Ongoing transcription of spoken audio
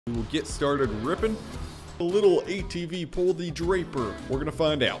We'll get started ripping. A little ATV pull the draper. We're gonna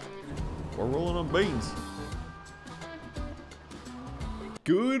find out. We're rolling on beans.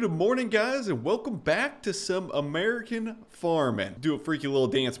 Good morning, guys, and welcome back to some American farming. Do a freaky little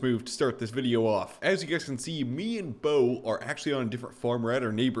dance move to start this video off. As you guys can see, me and Bo are actually on a different farm. We're at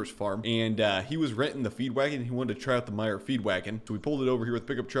our neighbor's farm, and he was renting the feed wagon. He wanted to try out the Meyer feed wagon, so we pulled it over here with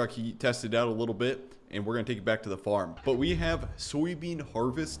the pickup truck. He tested it out a little bit, and we're gonna take it back to the farm. But we have soybean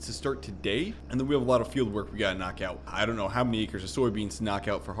harvest to start today, and then we have a lot of field work we gotta knock out. I don't know how many acres of soybeans to knock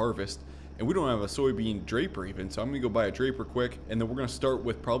out for harvest. And we don't have a soybean draper even, so I'm gonna go buy a draper quick, and then we're gonna start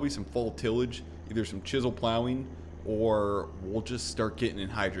with probably some fall tillage, either some chisel plowing, or we'll just start getting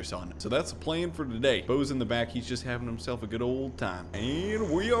anhydrous on it. So that's the plan for today. Bo's in the back, he's just having himself a good old time.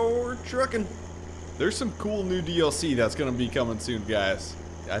 And we are trucking. There's some cool new DLC that's gonna be coming soon, guys.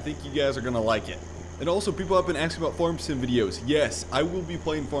 I think you guys are gonna like it. And also, people have been asking about farm sim videos. Yes, I will be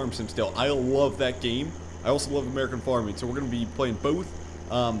playing farm sim still. I love that game. I also love American farming, so we're gonna be playing both.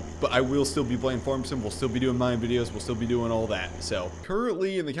 But I will still be playing farm sim. We'll still be doing mine videos. We'll still be doing all that. So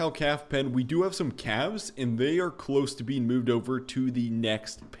currently in the cow calf pen, we do have some calves, and they are close to being moved over to the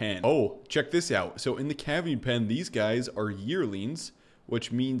next pen. Oh, check this out. So in the calving pen, these guys are yearlings,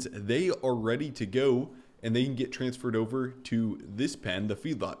 which means they are ready to go, and they can get transferred over to this pen, the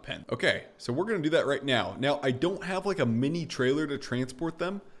feedlot pen. Okay, so we're gonna do that right now. Now, I don't have like a mini trailer to transport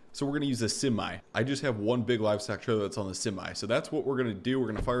them, so we're gonna use a semi. I just have one big livestock trailer that's on the semi. So that's what we're gonna do. We're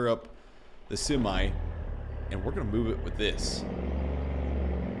gonna fire up the semi, and we're gonna move it with this.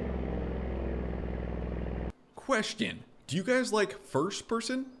 Question, do you guys like first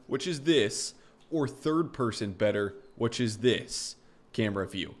person, which is this, or third person better, which is this camera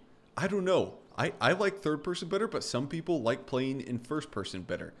view? I don't know. I like third person better, but some people like playing in first person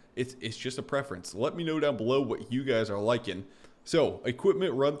better. It's just a preference. Let me know down below what you guys are liking. So,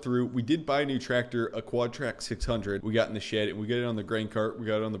 equipment run through. We did buy a new tractor, a QuadTrac 600. We got in the shed, and we got it on the grain cart. We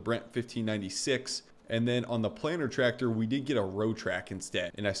got it on the Brent 1596. And then on the planter tractor, we did get a row track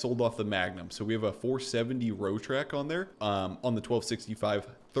instead. And I sold off the Magnum. So we have a 470 row track on there. On the 1265,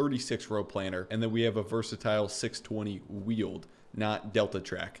 36 row planter. And then we have a versatile 620 wheeled, not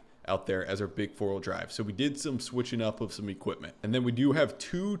DeltaTrac, out there as our big 4-wheel drive. So we did some switching up of some equipment. And then we do have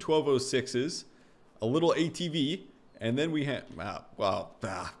two 1206s, a little ATV, and then we have,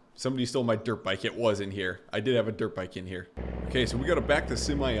 somebody stole my dirt bike. It was in here. I did have a dirt bike in here. Okay, so we got to back the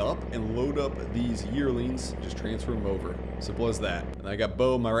semi up and load up these yearlings. Just transfer them over. Simple as that. And I got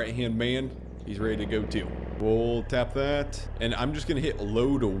Bo, my right-hand man. He's ready to go too. We'll tap that. And I'm just going to hit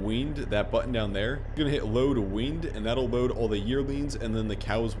load wind, that button down there. I'm going to hit load wind, and that'll load all the yearlings, and then the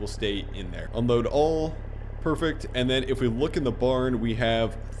cows will stay in there. Unload all. Perfect. And then if we look in the barn, we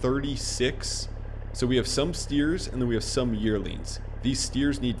have 36. So we have some steers, and then we have some yearlings. These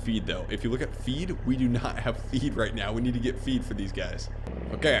steers need feed, though. If you look at feed, we do not have feed right now. We need to get feed for these guys.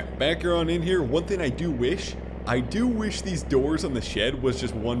 Okay, back on in here. One thing I do wish these doors on the shed was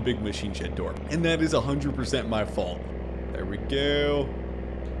just one big machine shed door. And that is 100% my fault. There we go.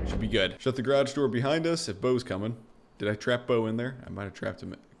 Should be good. Shut the garage door behind us if Bo's coming. Did I trap Bo in there? I might have trapped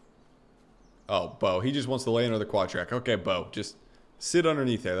him. Oh, Bo. He just wants to lay under the QuadTrac. Okay, Bo. Just sit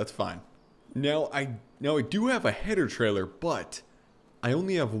underneath there. That's fine. Now I do have a header trailer, but I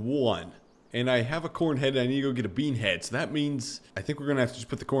only have one. And I have a corn head, and I need to go get a bean head. So that means I think we're going to have to just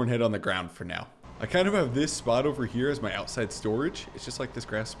put the corn head on the ground for now. I kind of have this spot over here as my outside storage. It's just like this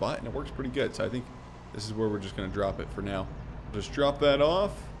grass spot, and it works pretty good. So I think this is where we're just going to drop it for now. Just drop that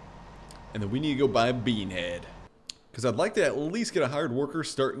off, and then we need to go buy a bean head. Because I'd like to at least get a hired worker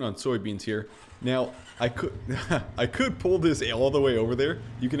starting on soybeans here. Now, I could pull this all the way over there.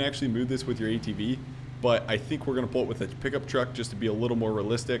 You can actually move this with your ATV, but I think we're going to pull it with a pickup truck just to be a little more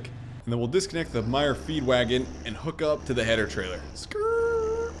realistic. And then we'll disconnect the Meyer feed wagon and hook up to the header trailer.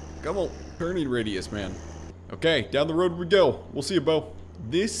 Skrrr. Come on, turning radius, man. Okay, down the road we go. We'll see you, Bo.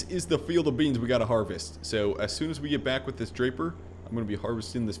 This is the field of beans we got to harvest. So as soon as we get back with this draper, I'm going to be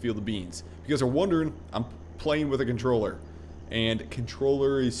harvesting this field of beans. If you guys are wondering, I'm playing with a controller, and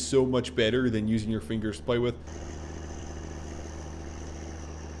controller is so much better than using your fingers to play with.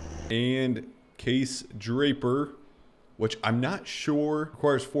 And case draper, which I'm not sure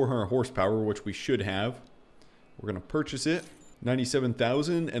requires 400 horsepower, which we should have. We're gonna purchase it,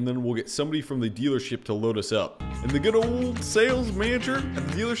 97,000, and then we'll get somebody from the dealership to load us up. And the good old sales manager at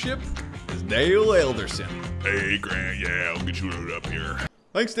the dealership is Dale Elderson. Hey Grant, yeah, I'll get you loaded up here.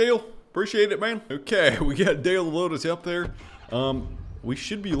 Thanks, Dale. Appreciate it, man. Okay, we got Dale to load us up there. We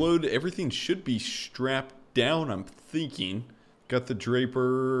should be loaded. Everything should be strapped down, I'm thinking. Got the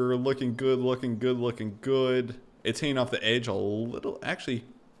draper looking good, looking good, looking good. It's hanging off the edge a little. Actually,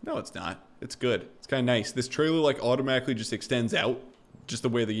 No, it's not. It's good. It's kind of nice. This trailer like automatically just extends out, just the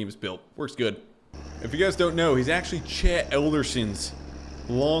way the game is built. Works good. If you guys don't know, he's actually Chet Elderson's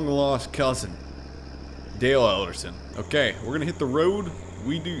long lost cousin, Dale Elderson. Okay, we're gonna hit the road.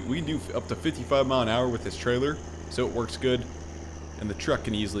 We do up to 55 mile an hour with this trailer, so it works good, and the truck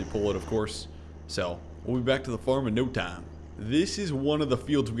can easily pull it, of course. So we'll be back to the farm in no time. This is one of the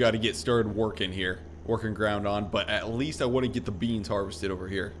fields we got to get started working here. Working ground on, but at least I want to get the beans harvested over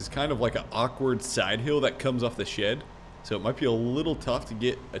here. It's kind of like an awkward side hill that comes off the shed, so it might be a little tough to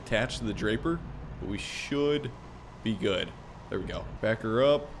get attached to the draper, but we should be good. There we go. Back her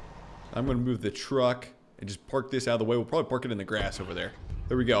up. I'm going to move the truck and just park this out of the way. We'll probably park it in the grass over there.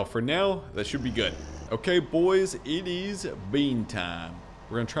 There we go. For now, that should be good. Okay, boys, it is bean time.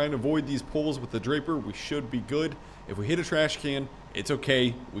 We're going to try and avoid these poles with the draper. We should be good. If we hit a trash can, it's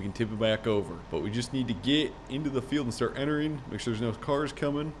okay. We can tip it back over. But we just need to get into the field and start entering. Make sure there's no cars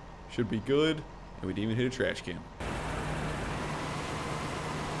coming. Should be good. And we didn't even hit a trash can.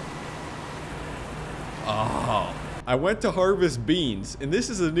 Oh. I went to harvest beans, and this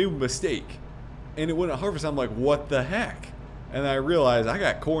is a new mistake. And it wouldn't harvest. I'm like, what the heck? And I realized I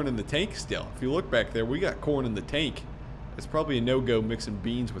got corn in the tank still. If you look back there, we got corn in the tank. It's probably a no-go mixing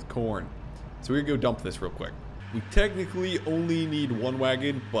beans with corn. So we're going to go dump this real quick. We technically only need one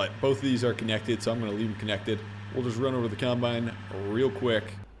wagon, but both of these are connected, so I'm going to leave them connected. We'll just run over the combine real quick,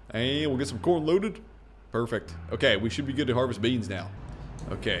 and we'll get some corn loaded. Perfect. Okay, we should be good to harvest beans now.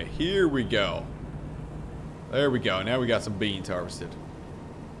 Okay, here we go. There we go. Now we got some beans harvested.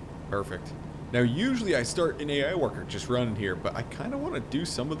 Perfect. Now, usually I start an AI worker just running here, but I kind of want to do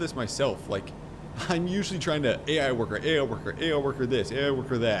some of this myself. Like, I'm usually trying to AI worker this, AI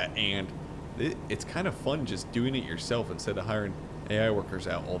worker that, and it's kind of fun just doing it yourself instead of hiring AI workers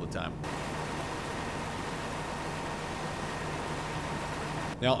out all the time.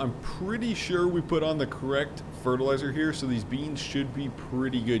 Now, I'm pretty sure we put on the correct fertilizer here, so these beans should be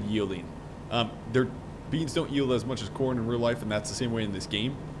pretty good yielding. Beans don't yield as much as corn in real life, and that's the same way in this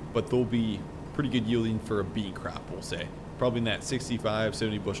game, but they'll be pretty good yielding for a bean crop, we'll say. Probably in that 65,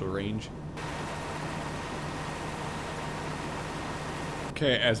 70 bushel range.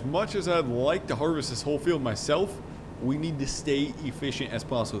 Okay, as much as I'd like to harvest this whole field myself, we need to stay efficient as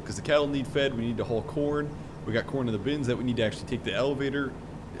possible because the cattle need fed. We need to haul corn. We got corn in the bins that we need to actually take the elevator,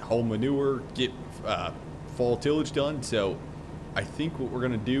 haul manure, get fall tillage done. So I think what we're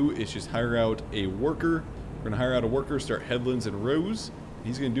going to do is just hire out a worker. We're going to hire out a worker, start headlands and rows.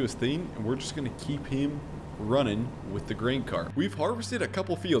 He's going to do his thing, and we're just going to keep him running with the grain cart. We've harvested a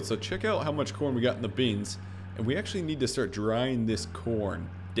couple fields, so check out how much corn we got in the bins. And we actually need to start drying this corn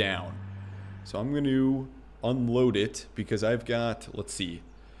down. So I'm going to unload it because I've got, let's see,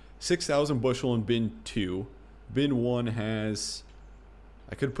 6,000 bushel in bin 2. Bin 1 has,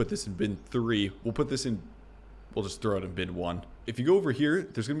 I could put this in bin 3. We'll put this in, we'll just throw it in bin 1. If you go over here,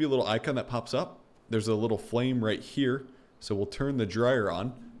 there's going to be a little icon that pops up. There's a little flame right here. So we'll turn the dryer on,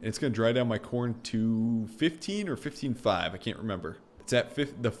 and it's going to dry down my corn to 15 or 15.5. I can't remember. It's at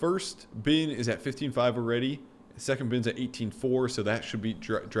the first bin is at 15.5 already. The second bin's at 18.4, so that should be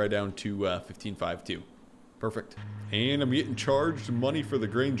dry down to 15.5 too. Perfect. And I'm getting charged money for the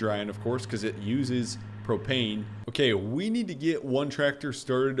grain drying, of course, because it uses propane. Okay, we need to get one tractor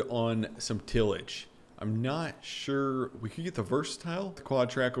started on some tillage. I'm not sure. We could get the Versatile, the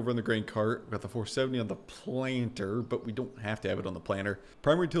QuadTrac over on the grain cart. We got the 470 on the planter, but we don't have to have it on the planter.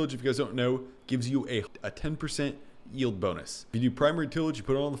 Primary tillage, if you guys don't know, gives you a 10% yield bonus. If you do primary tillage, you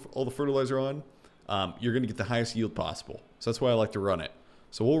put all the fertilizer on, you're going to get the highest yield possible. So that's why I like to run it.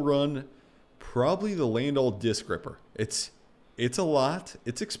 So we'll run probably the Landoll disc ripper. It's a lot.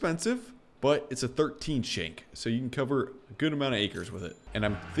 It's expensive, but it's a 13 shank, so you can cover a good amount of acres with it. And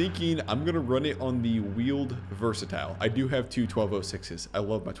I'm thinking I'm going to run it on the wheeled Versatile. I do have two 1206s. I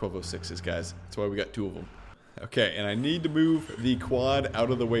love my 1206s, guys. That's why we got two of them. Okay, and I need to move the quad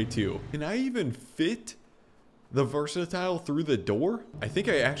out of the way too. Can I even fit the Versatile through the door? I think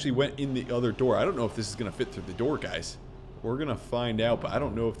I actually went in the other door. I don't know if this is going to fit through the door, guys. We're going to find out, but I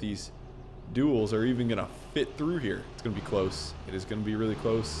don't know if these duals are even going to fit through here. It's going to be close. It is going to be really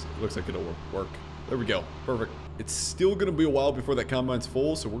close. It looks like it'll work. There we go. Perfect. It's still going to be a while before that combine's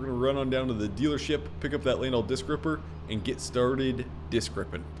full, so we're going to run on down to the dealership, pick up that Landoll disc ripper, and get started disc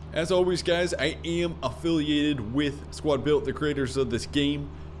ripping. As always, guys, I am affiliated with Squad Built, the creators of this game.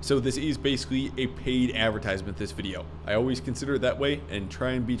 So this is basically a paid advertisement, this video. I always consider it that way and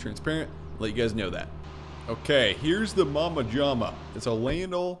try and be transparent, let you guys know that. Okay, here's the Mama Jama. It's a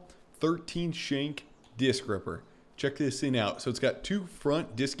Landoll 13 shank disc ripper. Check this thing out. So it's got two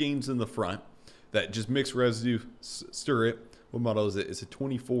front disc gaines in the front that just mix residue, stir it. what model is it? It's a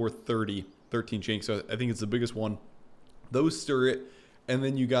 2430 13 shank, so I think it's the biggest one. Those stir it, and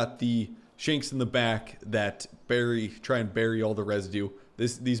then you got the shanks in the back that try and bury all the residue.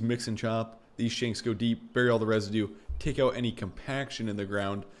 These mix and chop. These shanks go deep, bury all the residue, take out any compaction in the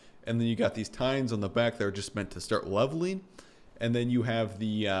ground, and then you got these tines on the back that are just meant to start leveling. And then you have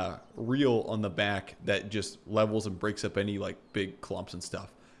the reel on the back that just levels and breaks up any like big clumps and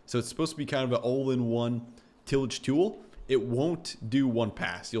stuff. So it's supposed to be kind of an all-in-one tillage tool. It won't do one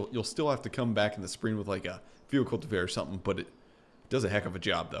pass. You'll still have to come back in the spring with like a field cultivator or something, but it does a heck of a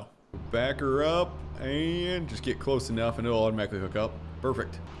job though. Back her up and just get close enough and it'll automatically hook up.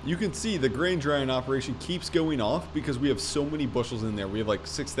 Perfect. You can see the grain drying operation keeps going off because we have so many bushels in there. We have like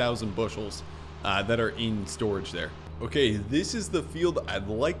 6,000 bushels that are in storage there. Okay, this is the field I'd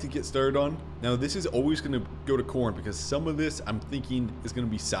like to get started on. Now, this is always going to go to corn because some of this I'm thinking is going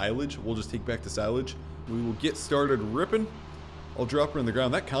to be silage. We'll just take back to silage. We will get started ripping. I'll drop her in the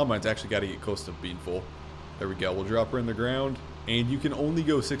ground. That combine's actually got to get close to being full. There we go. We'll drop her in the ground. And you can only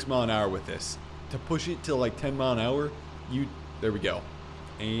go 6 mile an hour with this. To push it to like 10 mile an hour, there we go.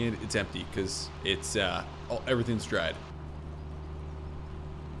 And it's empty because it's everything's dried.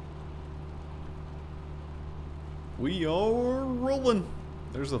 We are rolling.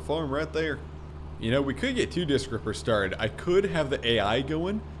 There's the farm right there. You know, we could get 2 disc rippers started. I could have the AI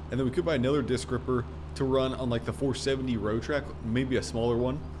going, and then we could buy another disc ripper to run on like the 470 road track, maybe a smaller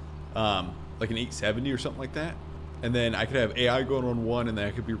one, like an 870 or something like that. And then I could have AI going on one, and then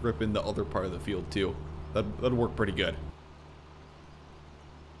I could be ripping the other part of the field too. That'd work pretty good.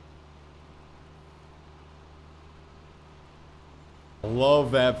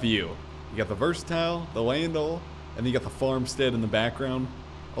 Love that view. You got the Versatile, the Landoll, and then you got the farmstead in the background.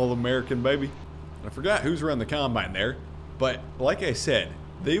 All American, baby. And I forgot who's around the combine there, but like I said,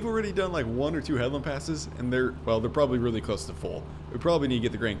 they've already done like 1 or 2 headland passes, and they're probably really close to full. We probably need to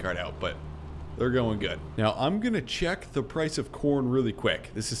get the grain cart out, but they're going good. Now I'm gonna check the price of corn really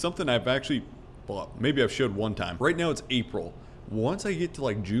quick. This is something I've actually, well, maybe I've showed one time. Right now it's April. Once I get to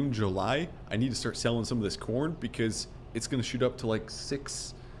like June, July, I need to start selling some of this corn because it's gonna shoot up to like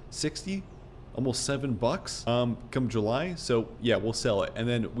 $6.60, almost $7 come July. So yeah, we'll sell it, and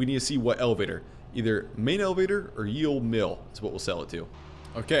then we need to see what elevator, either main elevator or ye olde mill is what we'll sell it to.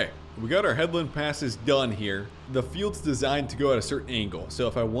 Okay, we got our headland passes done here. The field's designed to go at a certain angle, so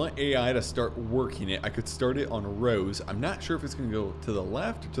if I want AI to start working it, I could start it on rows. I'm not sure if it's gonna go to the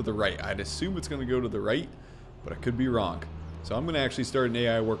left or to the right. I'd assume it's gonna go to the right, but I could be wrong. So I'm gonna actually start an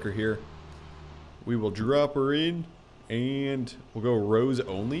AI worker here. We will drop her in, and we'll go rows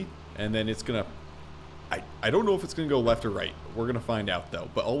only, and then it's gonna, I don't know if it's gonna go left or right. We're gonna find out though,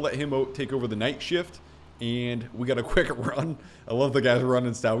 but I'll let him take over the night shift. And we got a quick run. I love the guy's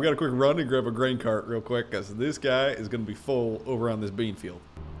running style. We got a quick run and grab a grain cart real quick because this guy is going to be full over on this bean field.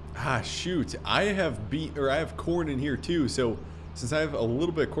 Ah, shoot. I have corn in here too. So since I have a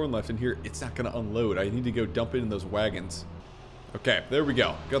little bit of corn left in here, it's not going to unload. I need to go dump it in those wagons. Okay, there we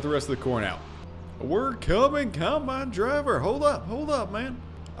go. Got the rest of the corn out. We're coming, combine driver. Hold up, man.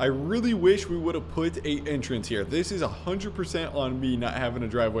 I really wish we would have put an entrance here. This is 100% on me not having a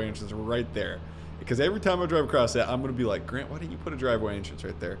driveway entrance right there. Because every time I drive across that, I'm going to be like, Grant, why didn't you put a driveway entrance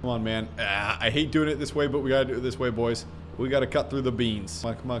right there? Come on, man. I hate doing it this way, but we got to do it this way, boys. We got to cut through the beans.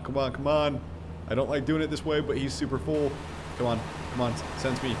 Come on. I don't like doing it this way, but he's super full. Come on.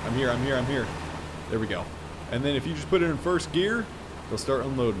 Sense me. I'm here. There we go. And then if you just put it in first gear, they'll start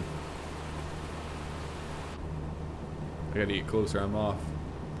unloading. I got to get closer. I'm off.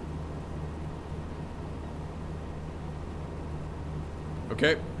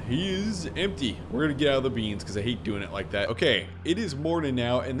 Okay. He is empty. We're gonna get out of the beans because I hate doing it like that. Okay, it is morning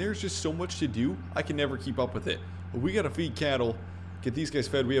now, and there's just so much to do. I can never keep up with it. We gotta feed cattle, get these guys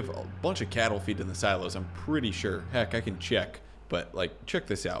fed. We have a bunch of cattle feed in the silos, I'm pretty sure. Heck, I can check, but like, check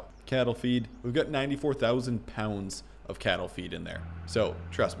this out. Cattle feed. We've got 94,000 pounds of cattle feed in there. So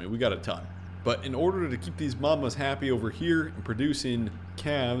trust me, we got a ton. But in order to keep these mamas happy over here and producing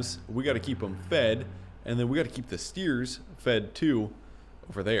calves, we gotta keep them fed, and then we gotta keep the steers fed too.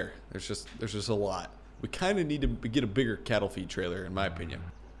 Over there, there's just a lot. We kind of need to get a bigger cattle feed trailer, in my opinion.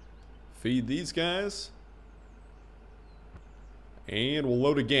 Feed these guys, and we'll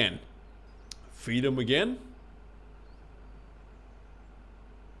load again. Feed them again.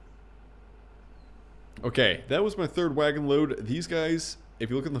 Okay, that was my 3rd wagon load. These guys, if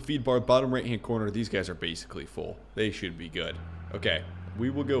you look in the feed bar, bottom right hand corner, these guys are basically full. They should be good. Okay, we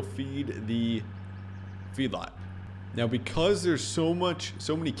will go feed the feedlot. Now, because there's so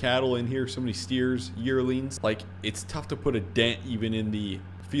many cattle in here, so many steers, yearlings, like, it's tough to put a dent even in the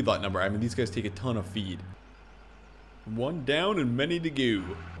feedlot number. I mean, these guys take a ton of feed. One down and many to go.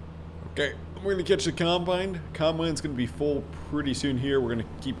 Okay, we're going to catch the combine. Combine's going to be full pretty soon here. We're going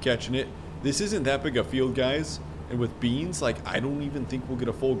to keep catching it. This isn't that big a field, guys. And with beans, like, I don't even think we'll get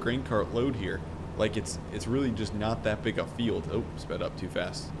a full grain cart load here. Like, it's really just not that big a field. Oh, sped up too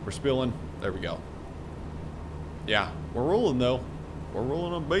fast. We're spilling. There we go. Yeah, we're rolling, though. We're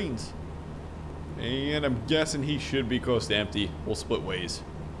rolling on beans. And I'm guessing he should be close to empty. We'll split ways.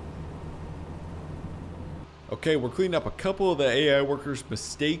 Okay, we're cleaning up a couple of the AI workers'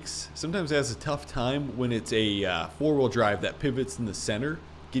 mistakes. Sometimes it has a tough time when it's a four-wheel drive that pivots in the center,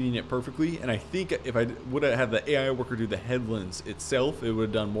 getting it perfectly. And I think if I would have had the AI worker do the headlands itself, it would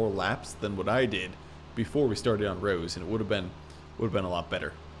have done more laps than what I did before we started on rows, and it would have been a lot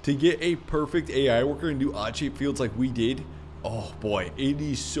better. To get a perfect AI worker and do odd-shaped fields like we did, oh boy, it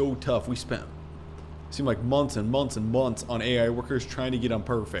is so tough. We spent, seemed like months and months and months on AI workers trying to get them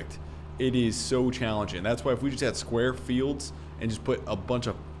perfect. It is so challenging. That's why if we just had square fields and just put a bunch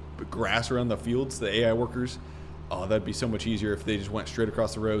of grass around the fields, the AI workers, oh, that'd be so much easier if they just went straight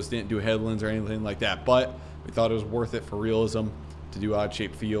across the rows, didn't do headlands or anything like that. But we thought it was worth it for realism to do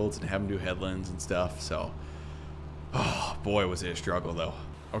odd-shaped fields and have them do headlands and stuff. So, oh boy, was it a struggle though.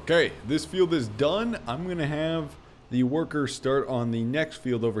 Okay, this field is done. I'm gonna have the worker start on the next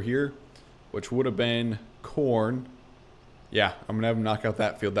field over here, which would have been corn. Yeah, I'm going to have him knock out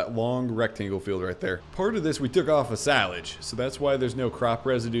that field, that long rectangle field right there. Part of this we took off of silage, so that's why there's no crop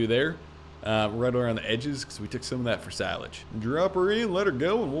residue there, right around the edges, because we took some of that for silage. Drop her in, let her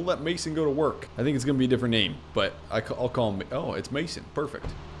go, and we'll let Mason go to work. I think it's going to be a different name, but I'll call him, oh, it's Mason. Perfect.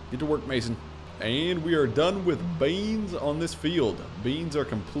 Get to work, Mason. And we are done with beans on this field. Beans are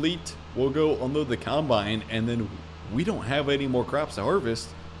complete. We'll go unload the combine, and then we don't have any more crops to harvest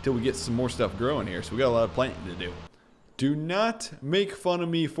until we get some more stuff growing here, so we got a lot of planting to do. Do not make fun of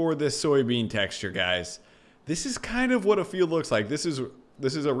me for this soybean texture, guys. This is kind of what a field looks like. This is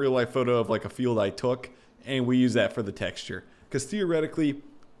a real life photo of like a field I took, and we use that for the texture. Because theoretically,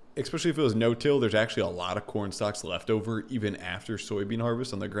 especially if it was no-till, there's actually a lot of corn stalks left over even after soybean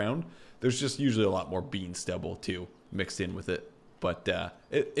harvest on the ground. There's just usually a lot more bean stubble too mixed in with it. But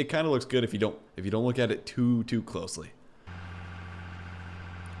it kind of looks good if you don't look at it too closely.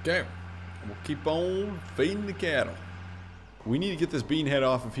 Okay, we'll keep on feeding the cattle. We need to get this bean head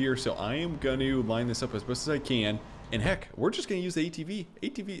off of here, so I am going to line this up as best as I can. And heck, we're just going to use the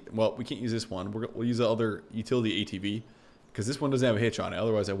ATV. Well, we can't use this one. We'll use the other utility ATV, because this one doesn't have a hitch on it.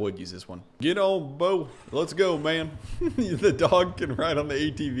 Otherwise, I would use this one. Get on, Bo. Let's go, man. The dog can ride on the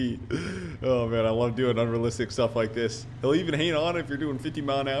ATV. Oh, man, I love doing unrealistic stuff like this. He'll even hang on if you're doing 50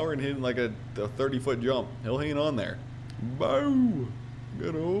 mile an hour and hitting like a 30-foot jump. He'll hang on there. Bo.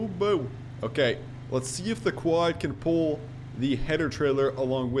 Good old Bo. Okay, let's see if the quad can pull the header trailer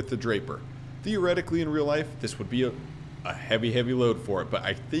along with the draper. Theoretically, in real life, this would be a heavy load for it, but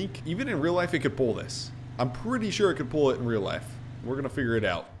I think even in real life it could pull this. I'm pretty sure it could pull it in real life. We're gonna figure it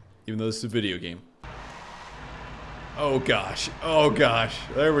out, even though this is a video game. Oh gosh,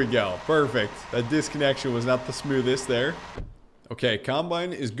 there we go, perfect. That disconnection was not the smoothest there. Okay,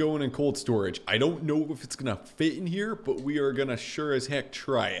 combine is going in cold storage. I don't know if it's gonna fit in here, but we are gonna sure as heck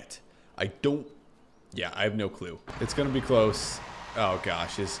try it. Yeah, I have no clue. It's gonna be close. Oh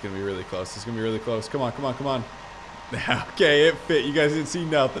gosh, this is gonna be really close. It's gonna be really close. Come on. Okay, it fit. You guys didn't see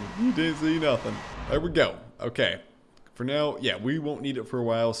nothing. You didn't see nothing. There we go. Okay. For now, yeah, we won't need it for a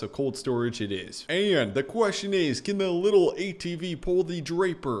while, so cold storage it is. And the question is, can the little ATV pull the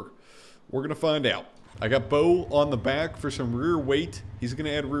draper? We're gonna find out. I got Bo on the back for some rear weight. He's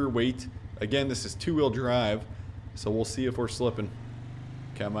gonna add rear weight. Again, this is two-wheel drive, so we'll see if we're slipping.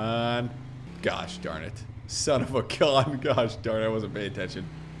 Come on. Gosh darn it. Son of a gun. Gosh darn it, I wasn't paying attention.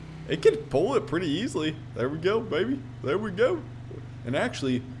 It can pull it pretty easily. There we go, baby. There we go. And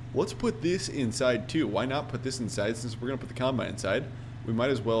actually, let's put this inside too. Why not put this inside since we're going to put the combine inside? We might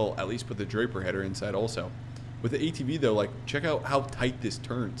as well at least put the draper header inside also. With the ATV though, like, check out how tight this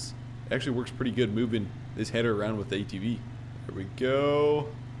turns. It actually works pretty good moving this header around with the ATV. There we go.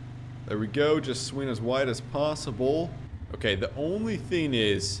 There we go. Just swing as wide as possible. Okay, the only thing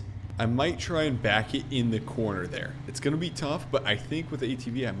is, I might try and back it in the corner there. It's going to be tough, but I think with the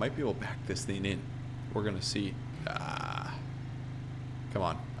ATV, I might be able to back this thing in. We're going to see. Come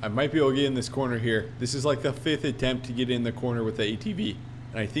on. I might be able to get in this corner here. This is like the 5th attempt to get in the corner with the ATV.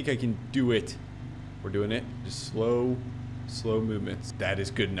 And I think I can do it. We're doing it. Just slow movements. That is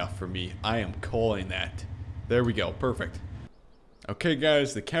good enough for me. I am calling that. There we go. Perfect. Okay,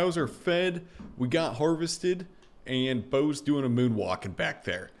 guys. The cows are fed. We got harvested. And Bo's doing a moonwalking back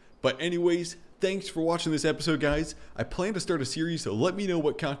there. But anyways, thanks for watching this episode, guys. I plan to start a series, so let me know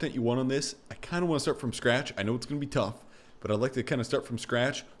what content you want on this. I kind of want to start from scratch. I know it's going to be tough, but I'd like to kind of start from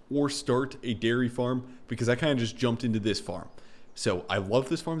scratch or start a dairy farm because I kind of just jumped into this farm. So I love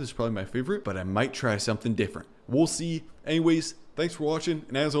this farm. This is probably my favorite, but I might try something different. We'll see. Anyways, thanks for watching.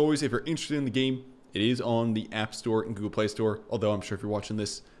 And as always, if you're interested in the game, it is on the App Store and Google Play Store. Although I'm sure if you're watching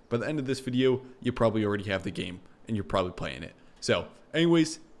this by the end of this video, you probably already have the game and you're probably playing it. So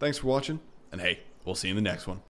anyways, thanks for watching. And hey, we'll see you in the next one.